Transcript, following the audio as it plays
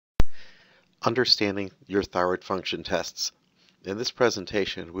Understanding your thyroid function tests. In this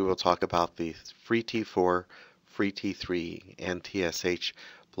presentation, we will talk about the free T4, free T3, and TSH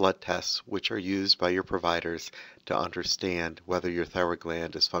blood tests which are used by your providers to understand whether your thyroid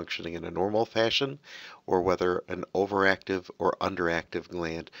gland is functioning in a normal fashion or whether an overactive or underactive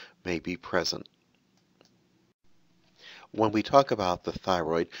gland may be present. When we talk about the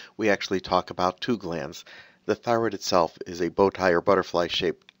thyroid, we actually talk about two glands. The thyroid itself is a bow tie or butterfly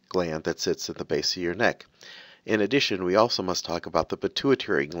shaped gland that sits at the base of your neck. In addition, we also must talk about the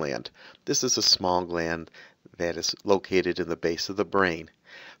pituitary gland. This is a small gland that is located in the base of the brain.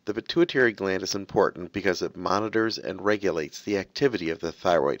 The pituitary gland is important because it monitors and regulates the activity of the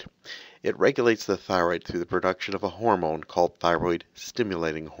thyroid. It regulates the thyroid through the production of a hormone called thyroid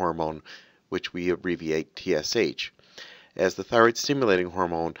stimulating hormone, which we abbreviate TSH. As the thyroid stimulating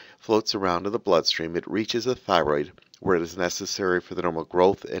hormone floats around in the bloodstream, it reaches the thyroid where it is necessary for the normal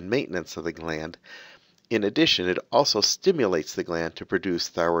growth and maintenance of the gland. In addition, it also stimulates the gland to produce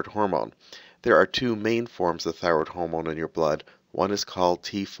thyroid hormone. There are two main forms of thyroid hormone in your blood. One is called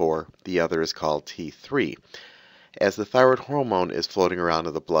T4, the other is called T3. As the thyroid hormone is floating around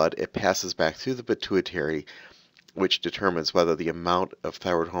in the blood, it passes back through the pituitary, which determines whether the amount of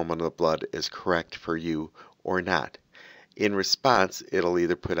thyroid hormone in the blood is correct for you or not. In response, it'll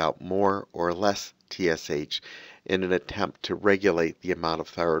either put out more or less TSH in an attempt to regulate the amount of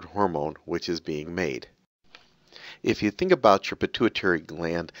thyroid hormone which is being made. If you think about your pituitary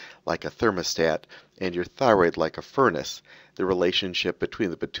gland like a thermostat and your thyroid like a furnace, the relationship between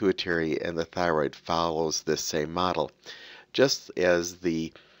the pituitary and the thyroid follows this same model. Just as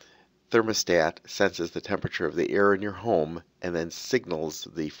the thermostat senses the temperature of the air in your home and then signals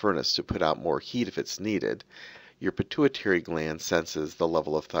the furnace to put out more heat if it's needed, your pituitary gland senses the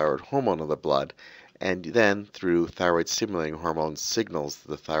level of thyroid hormone in the blood and then through thyroid stimulating hormone signals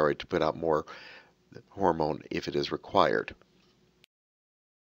the thyroid to put out more hormone if it is required.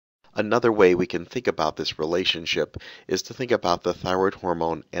 Another way we can think about this relationship is to think about the thyroid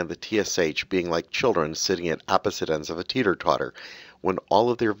hormone and the TSH being like children sitting at opposite ends of a teeter-totter. When all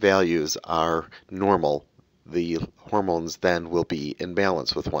of their values are normal, the hormones then will be in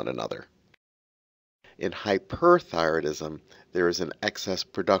balance with one another. In hyperthyroidism, there is an excess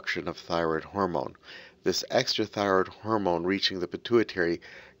production of thyroid hormone. This extra thyroid hormone reaching the pituitary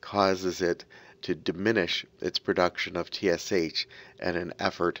causes it to diminish its production of TSH in an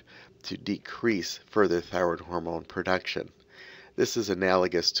effort to decrease further thyroid hormone production. This is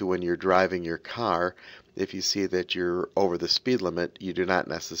analogous to when you're driving your car. If you see that you're over the speed limit, you do not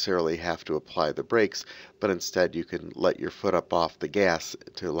necessarily have to apply the brakes, but instead you can let your foot up off the gas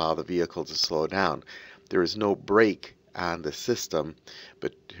to allow the vehicle to slow down. There is no brake on the system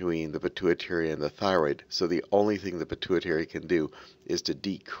between the pituitary and the thyroid, so the only thing the pituitary can do is to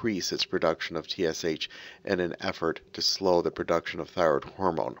decrease its production of TSH in an effort to slow the production of thyroid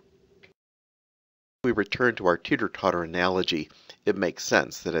hormone. If we return to our teeter-totter analogy, it makes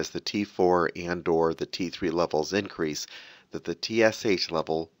sense that as the T4 and/or the T3 levels increase, that the TSH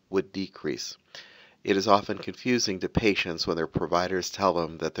level would decrease. It is often confusing to patients when their providers tell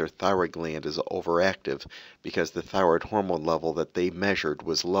them that their thyroid gland is overactive because the thyroid hormone level that they measured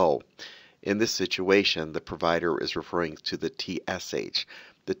was low. In this situation, the provider is referring to the TSH.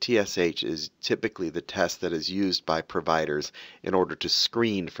 The TSH is typically the test that is used by providers in order to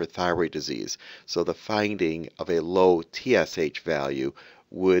screen for thyroid disease. So the finding of a low TSH value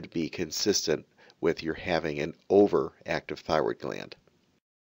would be consistent with your having an overactive thyroid gland.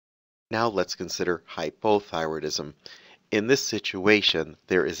 Now let's consider hypothyroidism. In this situation,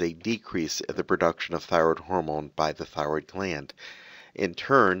 there is a decrease in the production of thyroid hormone by the thyroid gland. In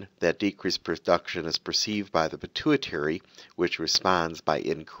turn, that decreased production is perceived by the pituitary, which responds by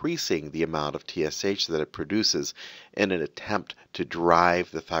increasing the amount of TSH that it produces in an attempt to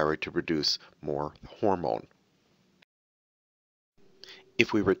drive the thyroid to produce more hormone.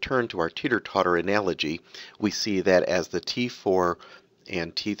 If we return to our teeter-totter analogy, we see that as the T4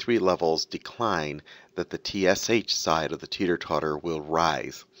 and T3 levels decline, that the TSH side of the teeter-totter will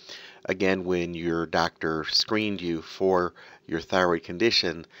rise. Again, when your doctor screened you for your thyroid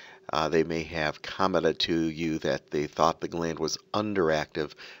condition, they may have commented to you that they thought the gland was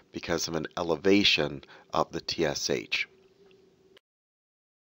underactive because of an elevation of the TSH.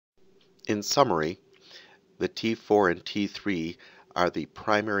 In summary, the T4 and T3 are the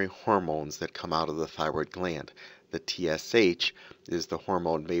primary hormones that come out of the thyroid gland. The TSH is the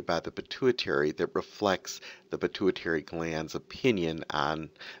hormone made by the pituitary that reflects the pituitary gland's opinion on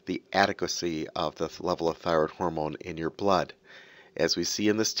the adequacy of the level of thyroid hormone in your blood. As we see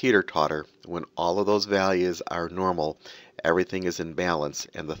in this teeter-totter, when all of those values are normal everything is in balance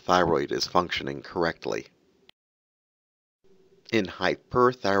and the thyroid is functioning correctly. In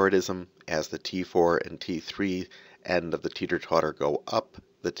hyperthyroidism, as the T4 and T3 end of the teeter-totter go up,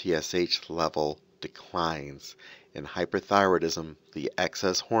 the TSH level declines. In hyperthyroidism, the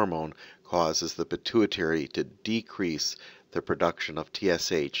excess hormone causes the pituitary to decrease the production of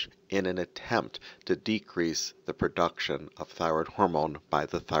TSH in an attempt to decrease the production of thyroid hormone by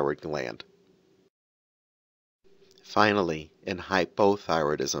the thyroid gland. Finally, in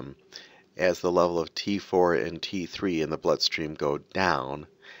hypothyroidism, as the level of T4 and T3 in the bloodstream go down,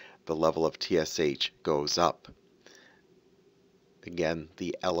 the level of TSH goes up. Again,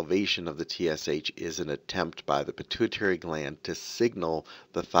 the elevation of the TSH is an attempt by the pituitary gland to signal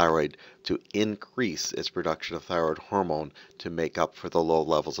the thyroid to increase its production of thyroid hormone to make up for the low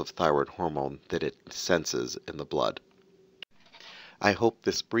levels of thyroid hormone that it senses in the blood. I hope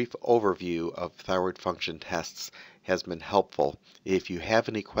this brief overview of thyroid function tests has been helpful. If you have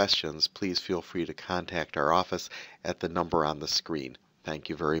any questions, please feel free to contact our office at the number on the screen. Thank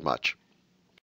you very much.